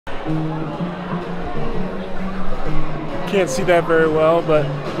Can't see that very well, but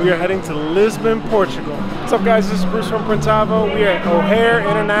we are heading to Lisbon, Portugal. What's up, guys? This is Bruce from Printavo. We are at O'Hare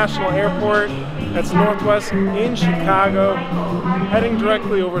International Airport. That's northwest in Chicago. Heading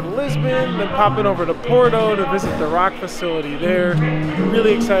directly over to Lisbon, then popping over to Porto to visit the ROQ facility there.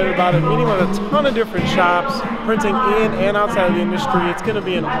 Really excited about it. Meeting with a ton of different shops, printing in and outside of the industry. It's going to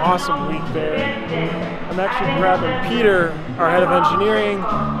be an awesome week there. I'm actually grabbing Peter, our head of engineering.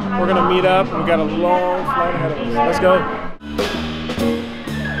 We're going to meet up. We've got a long flight ahead of us. Let's go.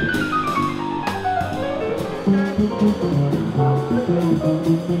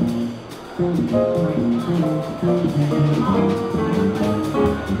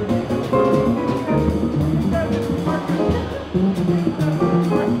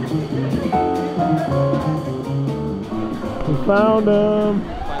 We found him.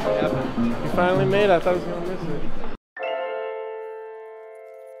 Finally happened. He finally made it. I thought he was going to miss it.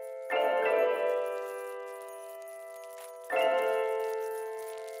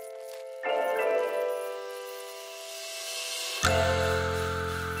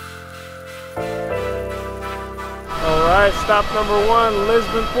 Alright, stop number 1,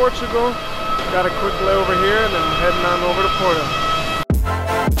 Lisbon, Portugal. Got a quick layover here and then heading on over to Porto.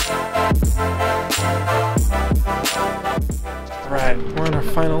 Alright, we're on our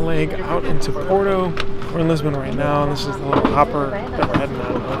final leg out into Porto. We're in Lisbon right now, and this is the little hopper that we're heading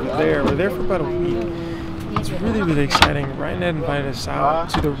on over there. We're there for about a week. It's really, really exciting. Ryonet invited us out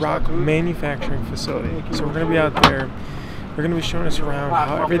to the ROQ manufacturing facility. So we're going to be out there. They're going to be showing us around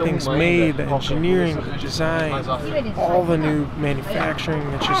how everything's made, the engineering, the design, all the new manufacturing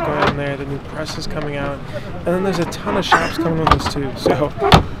that's just going on there, the new presses coming out. And then there's a ton of shops coming with us too. So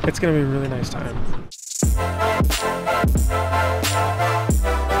it's going to be a really nice time.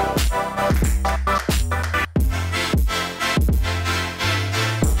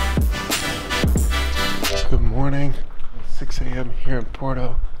 Good morning. 6 a.m. here in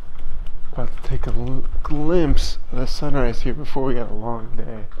Porto. About to take a glimpse of the sunrise here before we got a long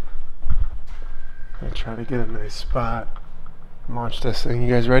day. I'm gonna try to get a nice spot and launch this thing. You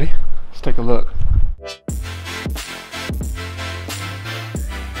guys ready? Let's take a look.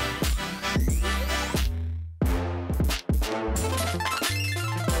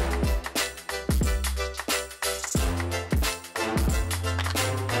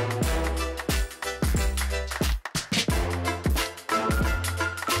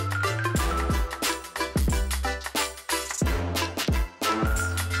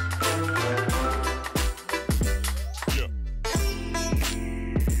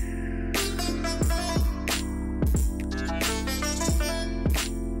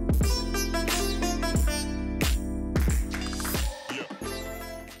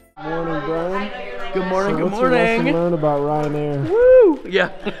 Morning, Brian. Good morning, So good what's your lesson morning. learned about Ryonet? Woo! Yeah.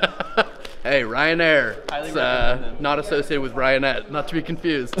 Hey, Ryonet. It's not associated with Ryonet, not to be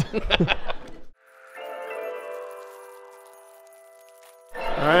confused.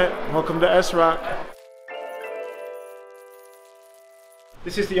 Alright, welcome to SROQ.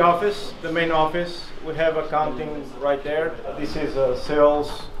 This is the office, the main office. We have accounting right there. This is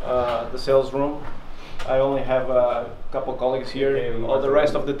sales, the sales room. I only have a couple colleagues here. All the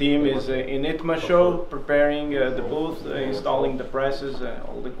rest of the team is in ITMA show, preparing the booth, installing the presses,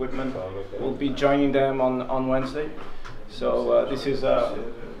 all the equipment. We'll be joining them on Wednesday. So this is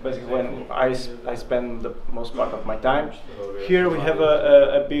basically when I spend the most part of my time. Here we have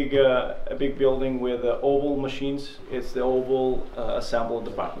a big building with oval machines. It's the oval assembly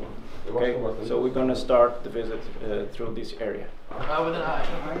department. Okay, so we're gonna start the visit through this area. With an eye.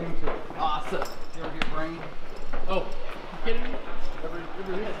 Awesome. You ever get brain? Oh, you kidding me?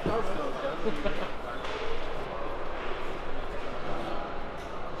 Every hit starts though.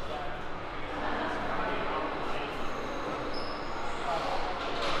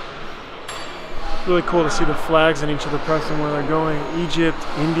 Really cool to see the flags in each of the presses and where they're going. Egypt,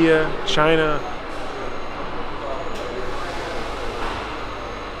 India, China.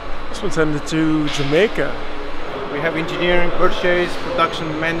 This one's headed to Jamaica. We have engineering, purchase,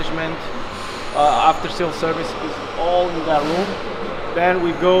 production management, after-sales service is all in that room. Then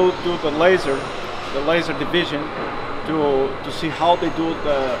we go to the laser division to see how they do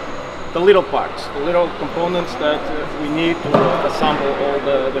the little parts, the little components that we need to assemble all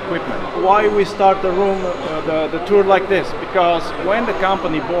the equipment. Why we start the room, the tour like this? Because when the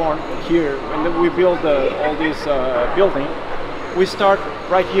company born here, when we build all this building, we start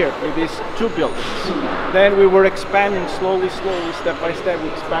right here with these two buildings. Then we were expanding slowly, step by step. We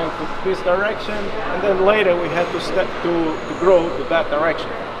expand to this direction, and then later we had to grow to that direction.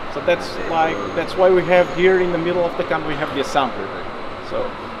 So that's why we have here in the middle of the company we have the assembly. So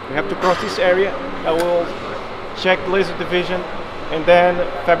We have to cross this area. I will check laser division, and then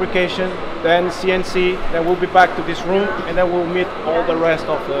fabrication, then CNC. Then we'll be back to this room, and then we'll meet all the rest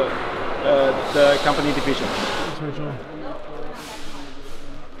of the company division.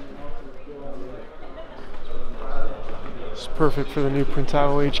 It's perfect for the new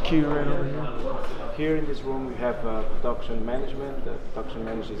Printavo HQ right over here. Here in this room we have production management. The production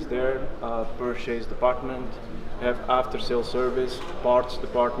manager is there. Purchase department. We have after sales service, parts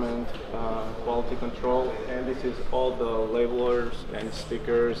department, quality control, and this is all the labelers and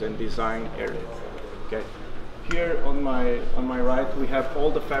stickers and design area. Okay. Here on my right we have all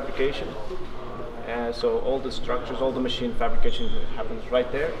the fabrication. So all the structures, all the machine fabrication happens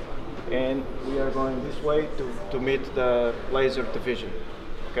right there. And we are going this way to meet the laser division.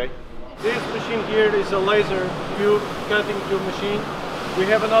 Okay. This machine here is a laser cutting tube machine. We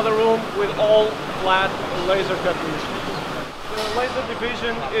have another room with all flat laser cutting machines. The laser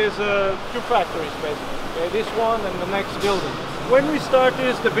division is two factories basically. Okay, this one and the next building. When we start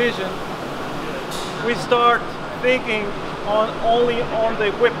this division, we start thinking only on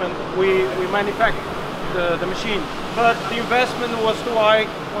the equipment we manufacture, the machine. But the investment was too high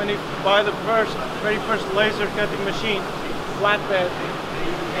when you buy the very first laser cutting machine, flatbed.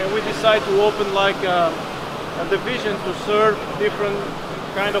 And we decided to open like a division to serve different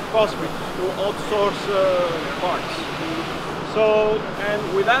kind of customers, to outsource parts. So, and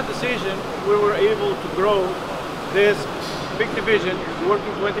with that decision, we were able to grow this big division,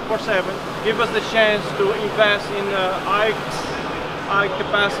 working 24/7, give us the chance to invest in high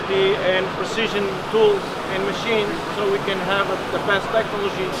capacity and precision tools and machines, so we can have the best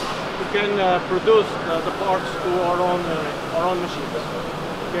technology. We can produce the parts to our own machines.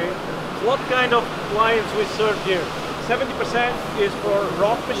 Okay. What kind of clients we serve here? 70% is for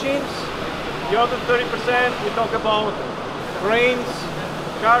ROQ machines. The other 30% we talk about cranes,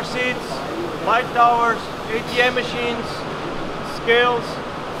 car seats, light towers, ATM machines, scales,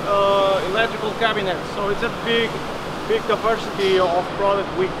 electrical cabinets. So it's a big diversity of product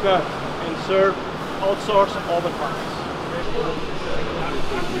we cut and serve, outsource all the clients.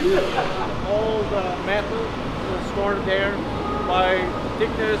 All the metal is stored there by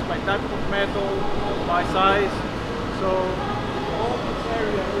thickness, by type of metal, by size. So all this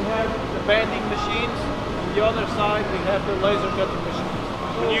area we have the bending machines. On the other side we have the laser cutting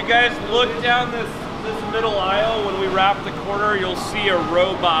machines. When you guys look down this middle aisle, when we wrap the corner, you'll see a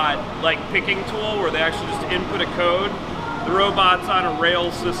robot like picking tool where they actually just input a code. The robot's on a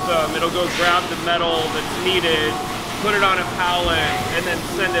rail system. It'll go grab the metal that's needed, put it on a pallet, and then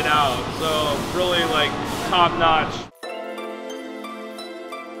send it out. So really like top notch.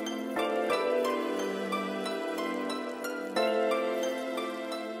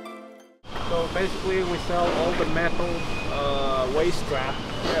 So basically we sell all the metal waste scrap.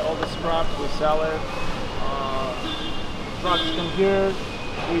 Yeah, all the scrap we sell it. Trucks come here,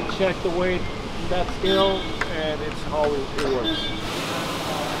 we check the weight in that scale, and it's how it works.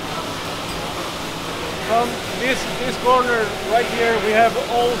 From this corner right here we have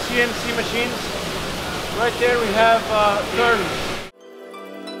all CNC machines. Right there we have turns.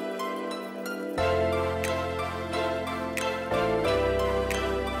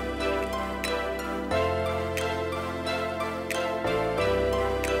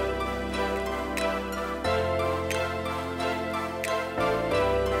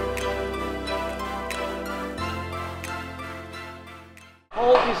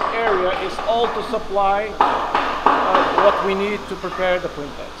 All this area is all to supply what we need to prepare the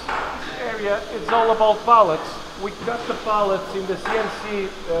printheads. This area is all about pallets. We cut the pallets in the CNC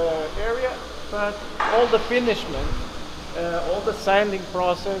area, but all the finishment, all the sanding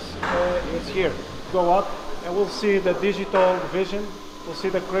process is here. Go up and we'll see the digital division, we'll see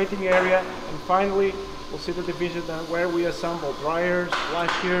the crating area, and finally we'll see the division where we assemble dryers,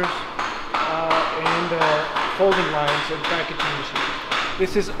 lashes, and folding lines and packaging machines.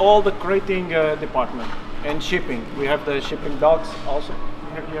 This is all the crating department and shipping. We have the shipping docks also.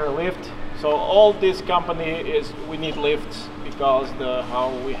 We have here a lift. So all this company is, we need lifts because how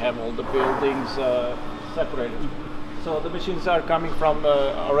we have all the buildings separated. So the machines are coming from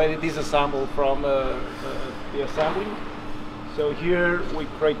already disassembled from the assembling. So here we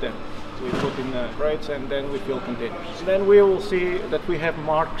crate them. So we put in crates and then we fill containers. Then we will see that we have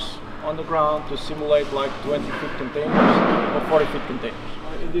marks on the ground to simulate like 20-foot containers or 40-foot containers.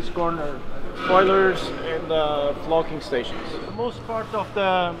 In this corner, spoilers and flocking stations. The most part of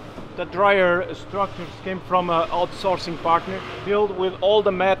the dryer structures came from an outsourcing partner, filled with all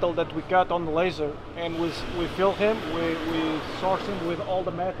the metal that we cut on the laser, and we fill him, we source him with all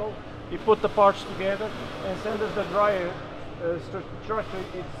the metal. He put the parts together and send us the dryer structure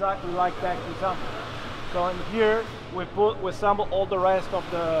exactly like that example. So in here we assemble all the rest of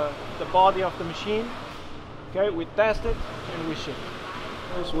the body of the machine. Okay, we test it and we ship.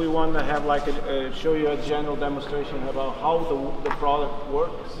 First, we want to have like show you a general demonstration about how the product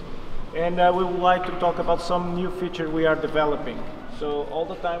works, and we would like to talk about some new feature we are developing. So all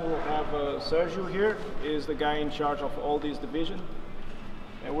the time we'll have Sergio here, is the guy in charge of all these divisions,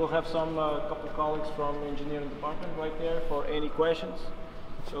 and we'll have some couple colleagues from engineering department right there for any questions.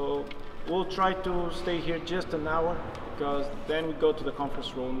 So we'll try to stay here just an hour, because then we go to the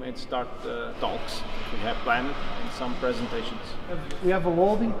conference room and start talks we have planned and some presentations. We have a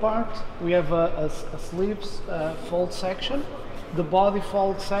loading part, we have a sleeves fold section, the body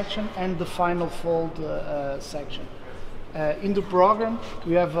fold section, and the final fold section. In the program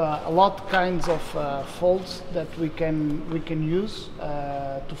we have a lot kinds of folds that we can use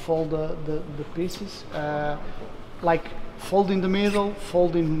to fold the pieces, like fold in the middle,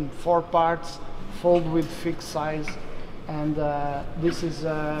 fold in 4 parts, fold with fixed size, and this is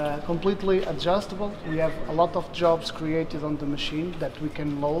completely adjustable. We have a lot of jobs created on the machine that we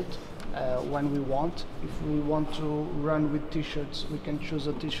can load when we want. If we want to run with t-shirts, we can choose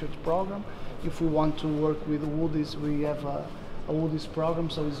a t-shirt program. If we want to work with woodies, we have a woodies program,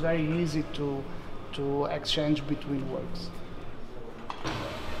 so it's very easy to exchange between works.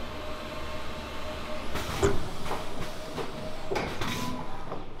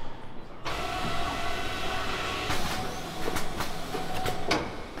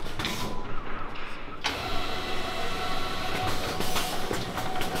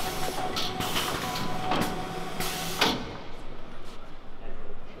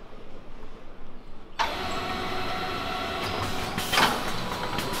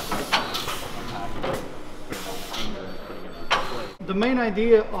 The main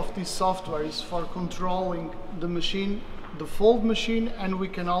idea of this software is for controlling the machine, the fold machine, and we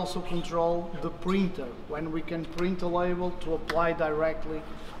can also control the printer when we can print a label to apply directly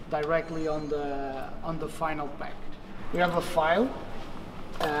on the final pack. We have a file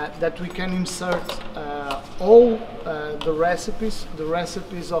that we can insert all the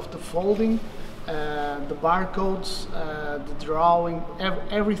recipes of the folding, the barcodes, the drawing,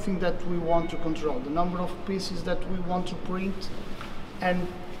 everything that we want to control, the number of pieces that we want to print. And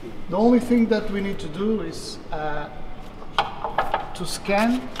the only thing that we need to do is to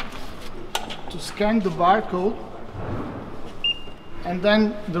scan the barcode, and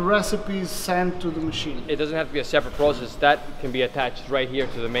then the recipe is sent to the machine. It doesn't have to be a separate process. That can be attached right here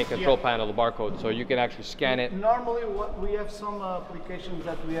to the main control panel, the barcode, so you can actually scan it. Normally, we have some applications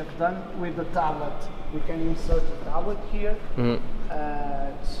that we have done with the tablet. We can insert a tablet here. Mm-hmm.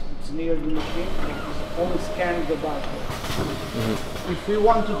 It's near the machine. It's only scanning the barcode. Mm-hmm. If we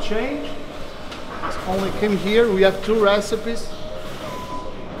want to change, it's only come here. We have 2 recipes.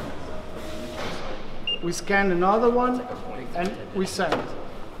 We scan another one and we send.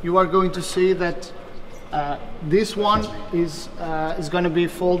 You are going to see that this one is going to be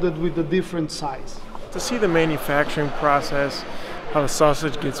folded with a different size. To see the manufacturing process, how the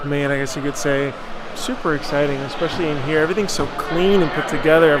sausage gets made, I guess you could say, super exciting, especially in here. Everything's so clean and put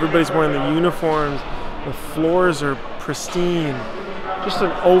together. Everybody's wearing the uniforms. The floors are pristine. Just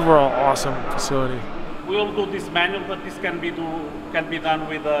an overall awesome facility. We'll do this manual, but this can be done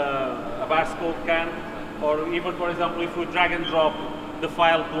with a barcode can, or even, for example, if we drag and drop the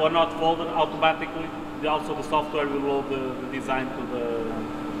file to a not folder automatically, also the software will load the design to the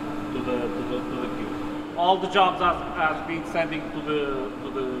queue. All the jobs have been sending to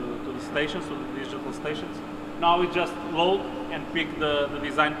the stations, to the digital stations. Now we just load and pick the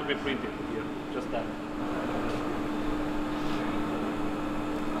design to be printed here, just that.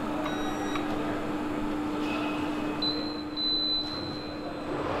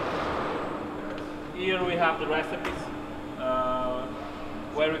 Here we have the recipes,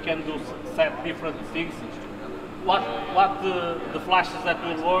 where we can set different things. What the flashes that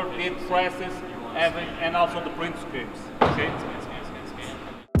will work, it presses, and also the print scripts. Okay.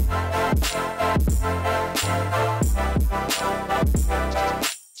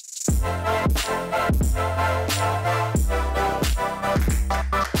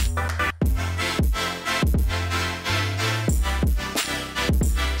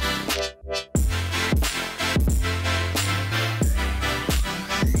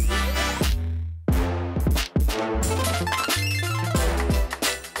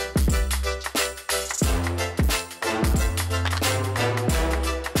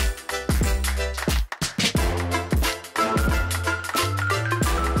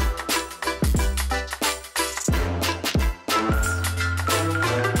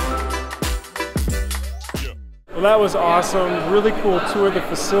 Well, that was awesome. Really cool tour of the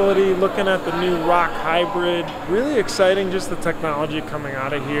facility, looking at the new ROQhybrid. Really exciting, just the technology coming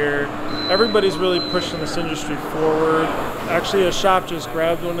out of here. Everybody's really pushing this industry forward. Actually, a shop just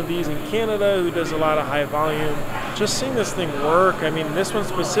grabbed one of these in Canada who does a lot of high volume. Just seeing this thing work, I mean, this one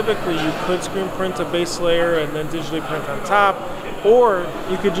specifically, you could screen print a base layer and then digitally print on top, or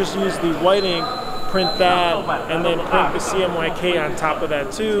you could just use the white ink, print that, and then print the CMYK on top of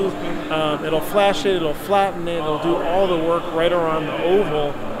that too. It'll flash it, it'll flatten it, it'll do all the work right around the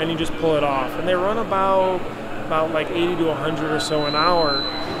oval, and you just pull it off. And they run about like 80 to 100 or so an hour.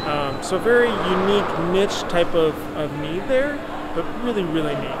 So very unique niche type of need there, but really,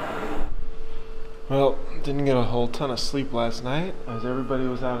 really neat. Well, didn't get a whole ton of sleep last night as everybody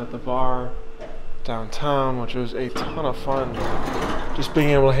was out at the bar downtown, which was a ton of fun. Just being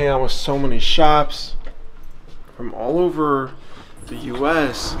able to hang out with so many shops from all over the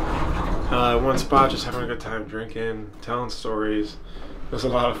US. One spot, just having a good time drinking, telling stories. It was a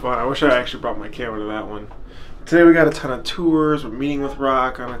lot of fun. I wish I actually brought my camera to that one. Today we got a ton of tours. We're meeting with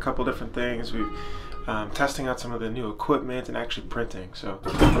ROQ on a couple different things. We're testing out some of the new equipment and actually printing. So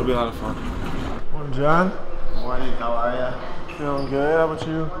it'll be a lot of fun. Morning, John. Morning, how are ya? Feeling good. How about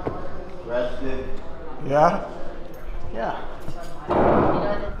you? Rested. Yeah? Yeah.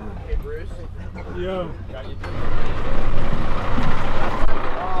 Hey, Bruce. Yo.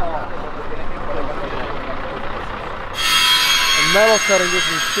 The metal cutting gives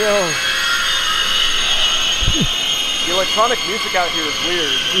me chills. The electronic music out here is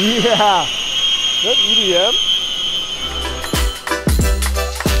weird. Yeah. Is that EDM?